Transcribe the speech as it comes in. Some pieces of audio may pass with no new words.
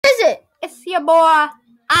your boy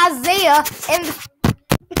Isaiah and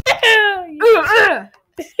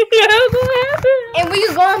and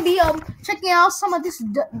we're gonna be checking out some of this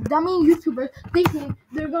dummy YouTubers thinking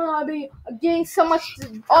they're gonna be getting so much.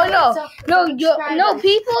 No,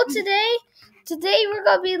 people today we're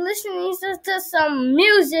gonna be listening to some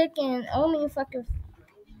music and only if I could.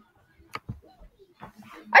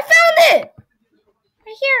 I found it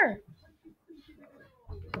right here.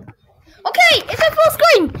 Okay, it's a full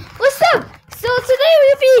screen. What's up?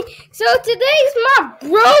 Today's my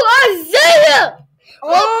bro Isaiah.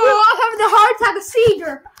 I'm having a heart attack, a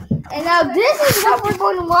seizure. And now this is what we're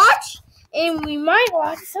going to watch, and we might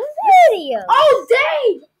watch some videos. Oh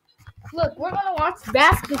dang! Look, we're gonna watch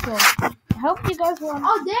basketball. I hope you guys want.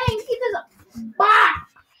 Oh dang! He does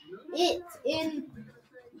box it in.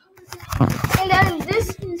 And then this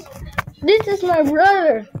is my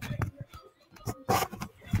brother.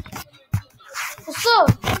 So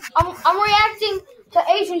I'm reacting to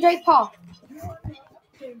Asian Jake Paul.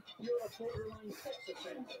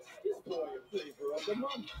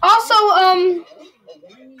 Also,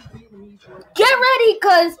 get ready,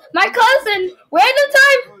 cause my cousin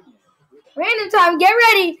random time, get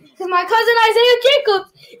ready, cause my cousin Isaiah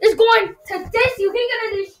Jacobs is going to diss you. He's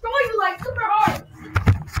gonna destroy you like super hard.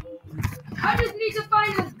 I just need to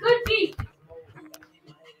find a good beat.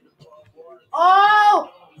 Oh!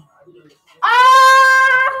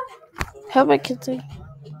 Help my kids sing.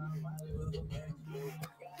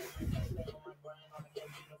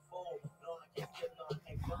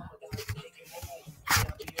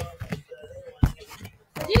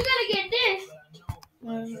 You gotta get this.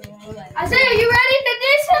 Isaiah, you ready to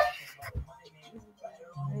diss him?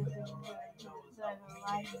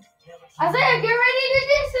 Isaiah, get ready to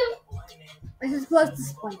diss him. This is plus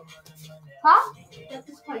display. Huh? Plus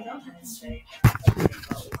display. Don't touch display.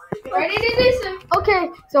 Get ready to diss him. Okay,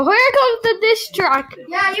 so here comes the diss track.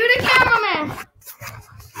 Yeah, you the cameraman.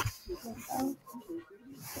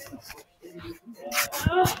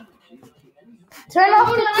 Turn off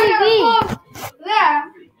the TV. There.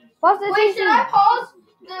 Pause the Wait, TV. should I pause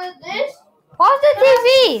this? Pause the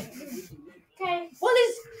TV. Okay. What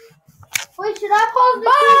is? Wait, should I pause the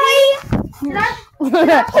TV? Should I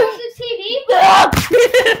pause the TV?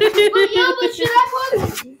 But should I pause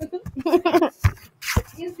it?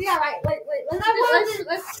 Yeah, right. Wait. Let's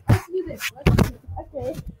do this. Okay.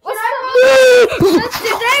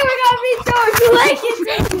 Today we're gonna be showing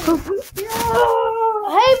relationships.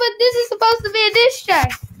 Hey, but this is supposed to be a diss track.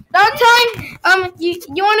 That time,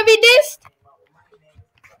 you want to be dissed?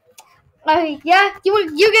 Yeah, you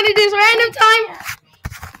gonna diss random time?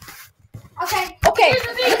 Okay. Look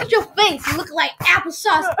at your face. You look like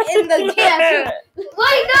applesauce in the can.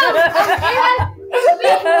 Wait, no.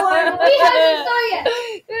 We haven't started yet.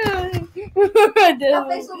 Your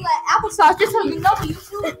face looks like applesauce. Just so you know, you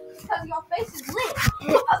shoot because your face is lit.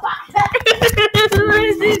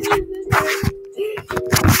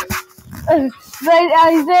 But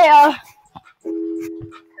Isaiah.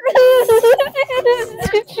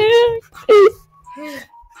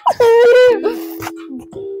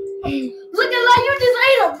 Looking like you just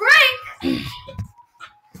ate a brick.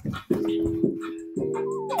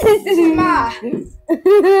 This is mine.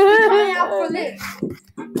 Trying out for this.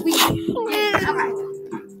 Alright.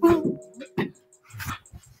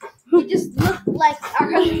 You just look like our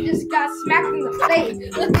husband just got smacked in the face.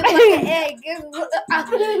 Looking like an egg.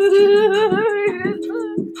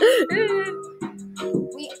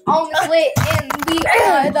 We own the slit and we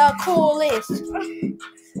are the coolest.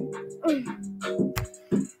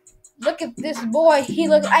 Look at this boy. He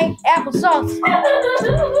looks like applesauce.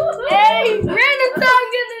 Hey, random time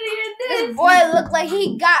getting This boy looked like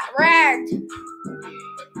he got ragged.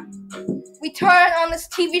 We turned on this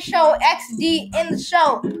TV show XD in the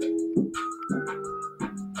show.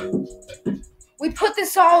 We put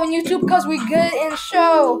this on YouTube because we good in the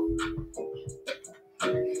show.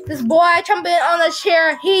 This boy jumping on the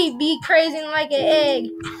chair, he be crazy like an egg.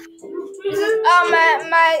 This is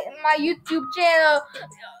my YouTube channel.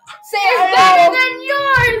 Say It's hello. better than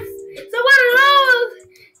yours. So what are those?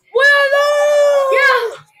 Yeah,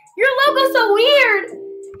 your logo's so weird.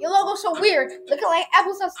 Your logo's so weird. Looking like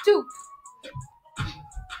applesauce too.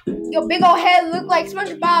 Your big old head look like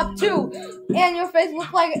SpongeBob too. And your face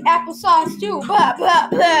look like applesauce too. Blah, blah,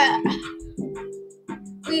 blah.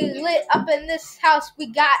 We lit up in this house. We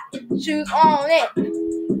got shoes on it.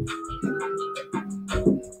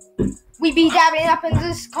 We be dabbing up in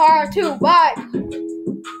this car too. Bye.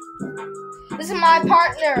 This is my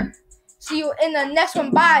partner. See you in the next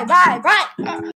one. Bye, bye, bye.